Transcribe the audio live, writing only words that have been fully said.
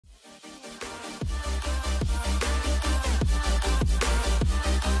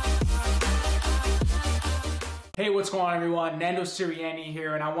Hey, what's going on everyone? Nando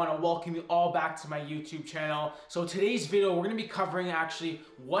here, and I want to welcome you all back to my YouTube channel. So today's video, we're going to be covering actually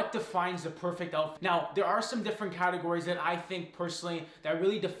what defines the perfect outfit. Now, there are some different categories that I think personally that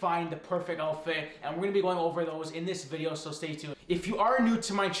really define the perfect outfit, and we're going to be going over those in this video, so stay tuned. If you are new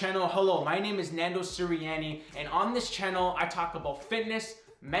to my channel, hello, my name is Nando, and on this channel, I talk about fitness,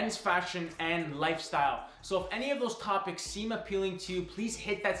 men's fashion, and lifestyle. So if any of those topics seem appealing to you, please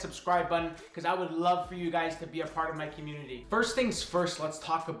hit that subscribe button because I would love for you guys to be a part of my community. First things first, let's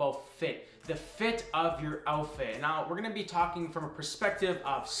talk about fit. The fit of your outfit. Now, we're gonna be talking from a perspective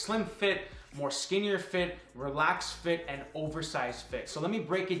of slim fit, more skinnier fit, relaxed fit, and oversized fit. So let me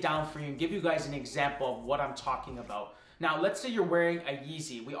break it down for you and give you guys an example of what I'm talking about. Now, let's say you're wearing a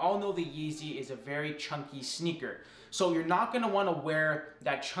Yeezy. We all know the Yeezy is a very chunky sneaker. So you're not gonna wanna wear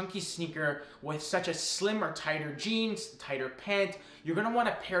that chunky sneaker with such a slim or tighter jeans, tighter pant. You're gonna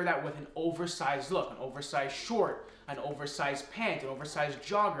wanna pair that with an oversized look, an oversized short, an oversized pant, an oversized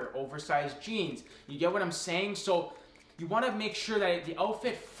jogger, oversized jeans. You get what I'm saying? So you wanna make sure that the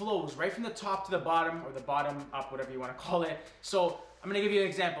outfit flows right from the top to the bottom, or the bottom up, whatever you wanna call it. So I'm gonna give you an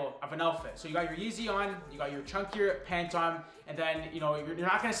example of an outfit. So you got your Yeezy on, you got your chunkier pant on, and then you're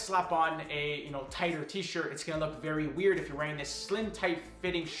not gonna slap on a tighter t-shirt. It's gonna look very weird if you're wearing this slim, tight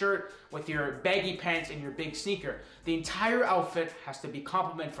fitting shirt with your baggy pants and your big sneaker. The entire outfit has to be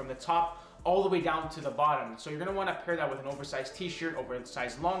complement from the top all the way down to the bottom. So you're gonna wanna pair that with an oversized t-shirt,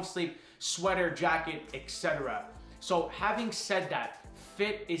 oversized long sleeve, sweater, jacket, etc. So having said that,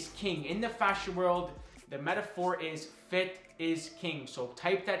 fit is king. In the fashion world, the metaphor is fit is king. So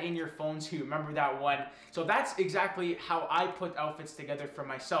type that in your phones so you remember that one. So that's exactly how I put outfits together for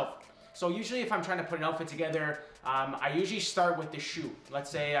myself. So usually if I'm trying to put an outfit together, I usually start with the shoe.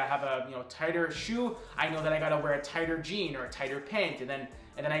 Let's say I have a tighter shoe. I know that I gotta wear a tighter jean or a tighter pant, and then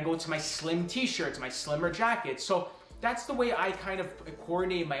I go to my slim t-shirts, my slimmer jackets. So that's the way I kind of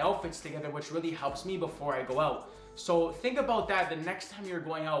coordinate my outfits together, which really helps me before I go out. So think about that the next time you're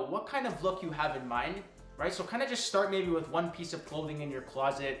going out, what kind of look you have in mind, right? So kind of just start maybe with one piece of clothing in your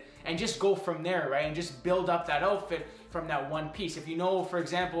closet and just go from there, right? And just build up that outfit from that one piece. If you know, for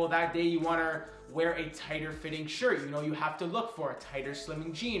example, that day you want to wear a tighter fitting shirt, you have to look for a tighter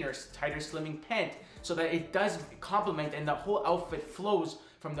slimming jean or tighter slimming pant so that it does complement and the whole outfit flows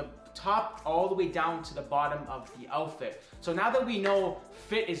from the top all the way down to the bottom of the outfit. So now that we know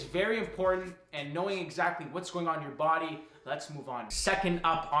fit is very important and knowing exactly what's going on in your body, let's move on. Second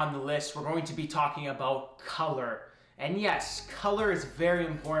up on the list, we're going to be talking about color. And yes, color is very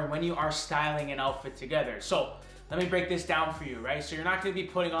important when you are styling an outfit together. So let me break this down for you, right? So you're not gonna be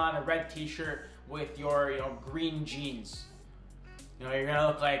putting on a red t-shirt with your green jeans. You're gonna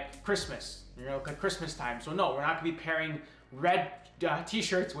look like Christmas. You're gonna look like Christmas time. So no, we're not gonna be pairing red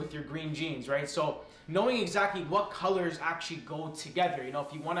t-shirts with your green jeans, right? So knowing exactly what colors actually go together.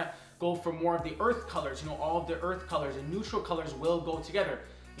 If you want to go for more of the earth colors, all of the earth colors and neutral colors will go together.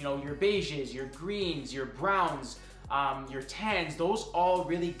 Your beiges, your greens, your browns, your tans, those all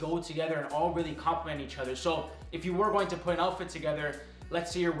really go together and all really complement each other. So if you were going to put an outfit together,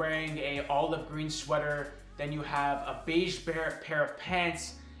 let's say you're wearing a olive green sweater, then you have a beige pair of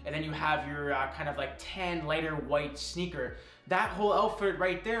pants, and then you have your kind of like tan, lighter white sneaker. That whole outfit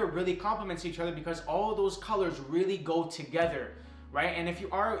right there really complements each other because all of those colors really go together, right? And if you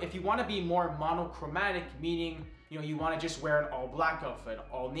want to be more monochromatic, meaning you want to just wear an all black outfit,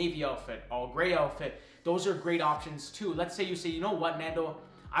 all navy outfit, all gray outfit, those are great options too. Let's say you say, you know what, Nando,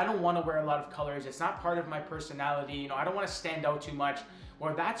 I don't want to wear a lot of colors. It's not part of my personality. I don't want to stand out too much.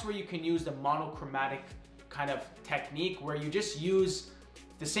 Well, that's where you can use the monochromatic kind of technique where you just use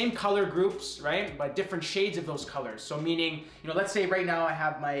the same color groups, right? But different shades of those colors. So meaning, let's say right now I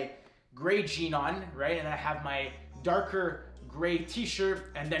have my gray jean on, right? And I have my darker gray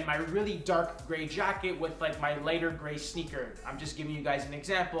t-shirt and then my really dark gray jacket with like my lighter gray sneaker. I'm just giving you guys an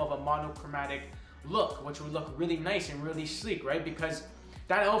example of a monochromatic look, which would look really nice and really sleek, right? Because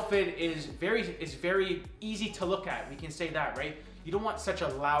that outfit is very easy to look at. We can say that, right? You don't want such a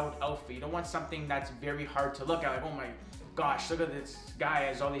loud outfit. You don't want something that's very hard to look at. Like, oh my gosh, look at this guy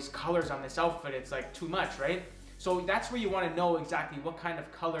has all these colors on this outfit. It's like too much, right? So that's where you want to know exactly what kind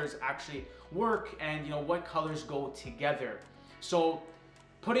of colors actually work and what colors go together. So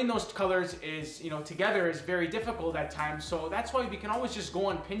putting those colors is together is very difficult at times. So that's why we can always just go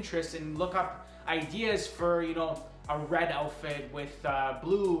on Pinterest and look up ideas for a red outfit with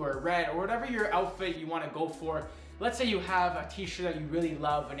blue or red or whatever your outfit you want to go for. Let's say you have a t-shirt that you really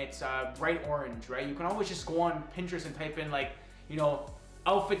love and it's bright orange, right? You can always just go on Pinterest and type in like,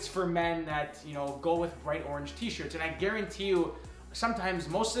 outfits for men that, go with bright orange t-shirts. And I guarantee you sometimes,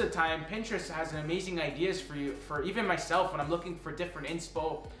 most of the time, Pinterest has amazing ideas for you, for even myself when I'm looking for different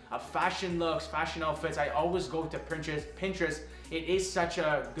inspo of fashion looks, fashion outfits. I always go to Pinterest. It is such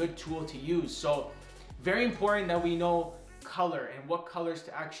a good tool to use. So very important that we know color and what colors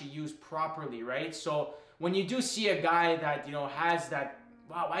to actually use properly, right? So when you do see a guy that, you know, has that,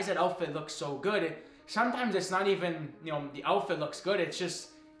 wow, why does that outfit look so good? Sometimes it's not even, you know, the outfit looks good. It's just,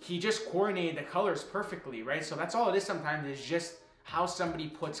 he just coordinated the colors perfectly, right? So that's all it is sometimes, is just how somebody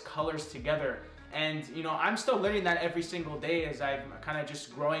puts colors together. And, you know, I'm still learning that every single day as I'm kind of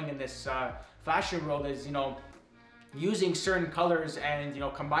just growing in this fashion world, is, you know, using certain colors and, you know,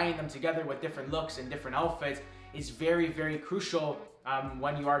 combining them together with different looks and different outfits is very, very crucial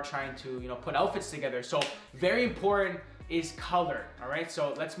when you are trying to, you know, put outfits together. So very important is color. All right,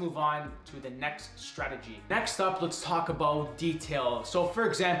 so let's move on to the next strategy. Next up, let's talk about detail. So for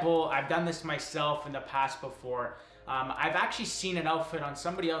example, I've done this myself in the past before. I've actually seen an outfit on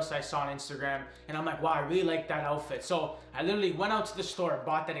somebody else I saw on Instagram, and I'm like, wow, I really like that outfit. So I literally went out to the store,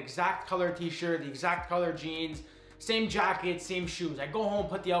 bought that exact color t-shirt, the exact color jeans, same jacket, same shoes. I go home,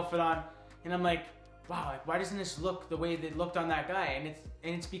 put the outfit on, and I'm like, wow, like, why doesn't this look the way it looked on that guy?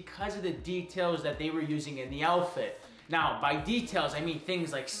 And it's because of the details that they were using in the outfit. Now, by details, I mean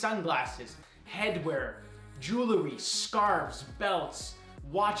things like sunglasses, headwear, jewelry, scarves, belts,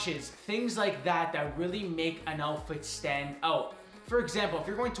 watches, things like that that really make an outfit stand out. For example, if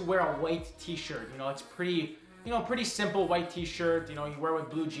you're going to wear a white t-shirt, you know, it's pretty, you know, pretty simple white t-shirt, you know, you wear with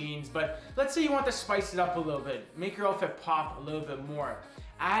blue jeans, but let's say you want to spice it up a little bit, make your outfit pop a little bit more.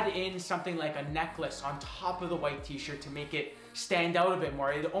 Add in something like a necklace on top of the white t-shirt to make it stand out a bit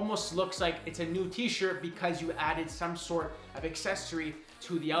more. It almost looks like it's a new t-shirt because you added some sort of accessory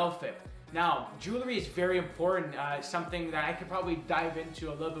to the outfit. Now, jewelry is very important, something that I could probably dive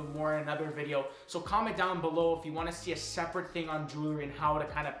into a little bit more in another video. So comment down below if you want to see a separate thing on jewelry and how to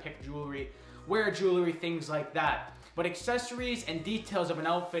kind of pick jewelry, wear jewelry, things like that. But accessories and details of an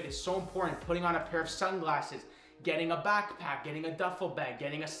outfit is so important. Putting on a pair of sunglasses, getting a backpack, getting a duffel bag,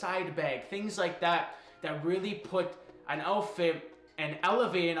 getting a side bag, things like that, that really put an outfit and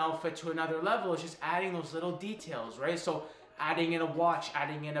elevate an outfit to another level. Is just adding those little details, right? So adding in a watch,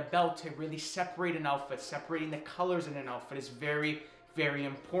 adding in a belt to really separate an outfit, separating the colors in an outfit is very, very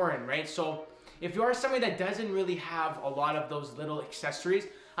important, right? So if you are somebody that doesn't really have a lot of those little accessories,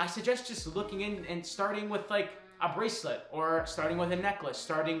 I suggest just looking in and starting with like a bracelet, or starting with a necklace,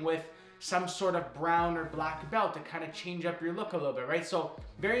 starting with some sort of brown or black belt to kind of change up your look a little bit, right? So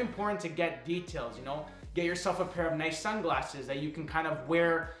very important to get details, you know? Get yourself a pair of nice sunglasses that you can kind of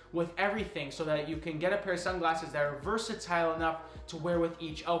wear with everything, so that you can get a pair of sunglasses that are versatile enough to wear with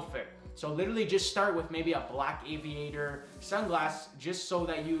each outfit. So literally just start with maybe a black aviator sunglass, just so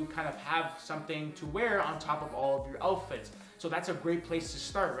that you kind of have something to wear on top of all of your outfits. So that's a great place to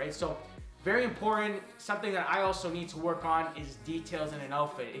start, right? So very important. Something that I also need to work on is details in an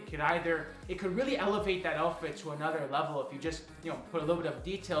outfit. It could really elevate that outfit to another level if you just, you know, put a little bit of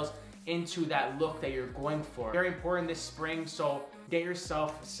details into that look that you're going for. Very important this spring, so get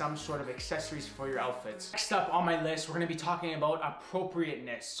yourself some sort of accessories for your outfits. Next up on my list, we're gonna be talking about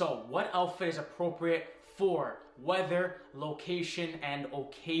appropriateness. So what outfit is appropriate for weather, location, and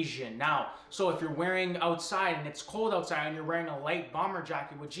occasion? Now, so if you're wearing outside and it's cold outside and you're wearing a light bomber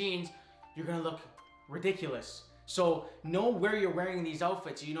jacket with jeans, you're gonna look ridiculous. So know where you're wearing these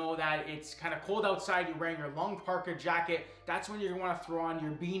outfits. You know that it's kind of cold outside, you're wearing your long parka jacket. That's when you're gonna wanna throw on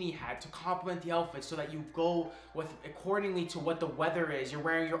your beanie hat to complement the outfit, so that you go with accordingly to what the weather is. You're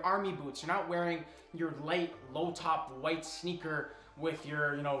wearing your army boots. You're not wearing your light, low top white sneaker with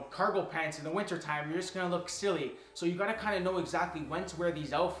your, you know, cargo pants in the winter time. You're just gonna look silly. So you gotta kind of know exactly when to wear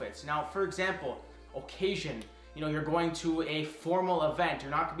these outfits. Now, for example, occasion. You know, you're going to a formal event.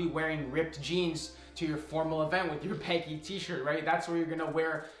 You're not gonna be wearing ripped jeans to your formal event with your baggy t-shirt, right? That's where you're gonna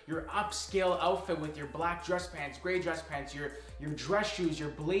wear your upscale outfit with your black dress pants, gray dress pants, your dress shoes, your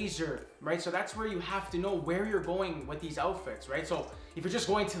blazer, right? So that's where you have to know where you're going with these outfits, right? So if you're just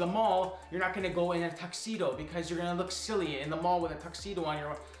going to the mall, you're not gonna go in a tuxedo because you're gonna look silly in the mall with a tuxedo on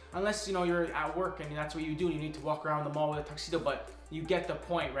your, unless, you know, you're at work and that's what you do. You need to walk around the mall with a tuxedo, but you get the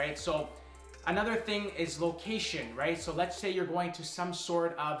point, right? So another thing is location, right? So let's say you're going to some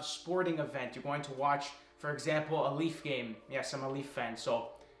sort of sporting event. You're going to watch, for example, a Leaf game. Yes, I'm a Leaf fan, so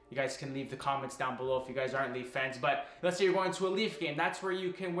you guys can leave the comments down below if you guys aren't Leaf fans. But let's say you're going to a Leaf game. That's where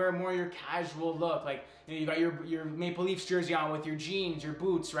you can wear more your casual look. Like, you know, you got your Maple Leafs jersey on with your jeans, your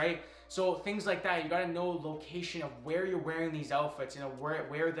boots, right? So things like that. You got to know location of where you're wearing these outfits, you know,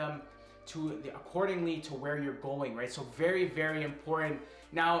 wear them accordingly to where you're going, right? So very, very important.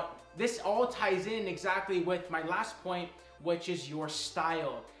 Now, this all ties in exactly with my last point, which is your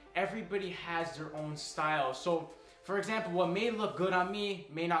style. Everybody has their own style. So for example, what may look good on me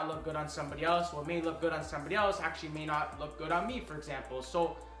may not look good on somebody else. What may look good on somebody else actually may not look good on me, for example.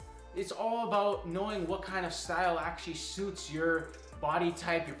 So it's all about knowing what kind of style actually suits your body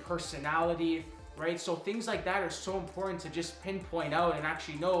type, your personality, right? So things like that are so important to just pinpoint out and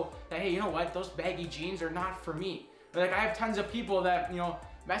actually know that, hey, you know what, those baggy jeans are not for me. Like, I have tons of people that, you know,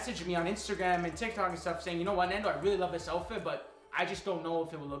 message me on Instagram and TikTok and stuff saying, you know what, Nando, I really love this outfit, but I just don't know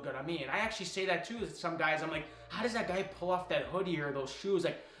if it would look good on me. And I actually say that too to some guys. I'm like, how does that guy pull off that hoodie or those shoes?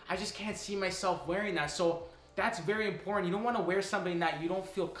 Like, I just can't see myself wearing that. So that's very important. You don't want to wear something that you don't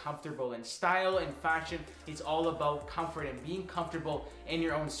feel comfortable in. Style and fashion, it's all about comfort and being comfortable in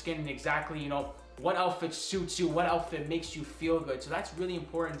your own skin, and exactly, you know, what outfit suits you, what outfit makes you feel good. So that's really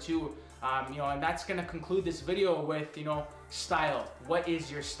important too. You know, and that's gonna conclude this video with, you know, style. What is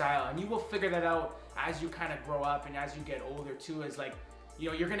your style? And you will figure that out as you kind of grow up and as you get older too. Is like, you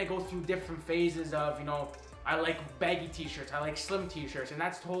know, you're gonna go through different phases of, you know, I like baggy t-shirts, I like slim t-shirts, and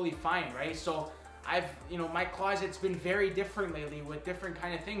that's totally fine, right? So you know, my closet's been very different lately with different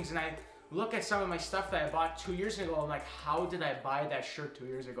kind of things, and I look at some of my stuff that I bought 2 years ago. I'm like, how did I buy that shirt 2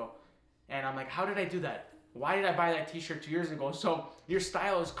 years ago? And I'm like, how did I do that? Why did I buy that t-shirt 2 years ago? So your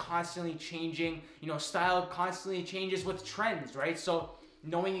style is constantly changing. You know, style constantly changes with trends, right? So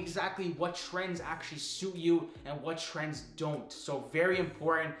knowing exactly what trends actually suit you and what trends don't. So very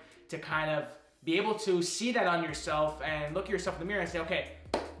important to kind of be able to see that on yourself and look at yourself in the mirror and say, okay,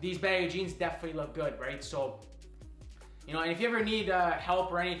 these baggy jeans definitely look good, right? So, you know, and if you ever need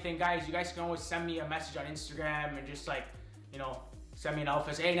help or anything, guys, you guys can always send me a message on Instagram and just, like, you know, send me an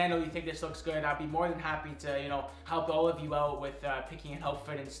outfit. Say, hey, Nando, you think this looks good? I'd be more than happy to, you know, help all of you out with picking an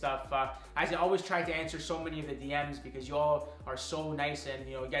outfit and stuff. As I always try to answer so many of the DMs because you all are so nice, and,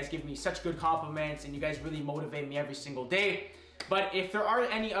 you know, you guys give me such good compliments and you guys really motivate me every single day. But if there are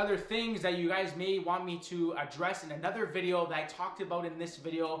any other things that you guys may want me to address in another video that I talked about in this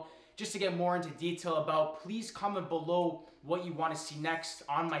video, just to get more into detail about, please comment below what you want to see next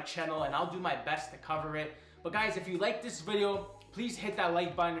on my channel, and I'll do my best to cover it. But guys, if you like this video, please hit that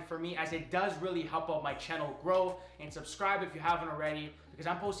like button for me, as it does really help out my channel grow, and subscribe if you haven't already, because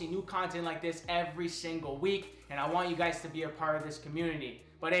I'm posting new content like this every single week, and I want you guys to be a part of this community.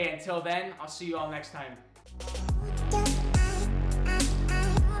 But hey, until then, I'll see you all next time.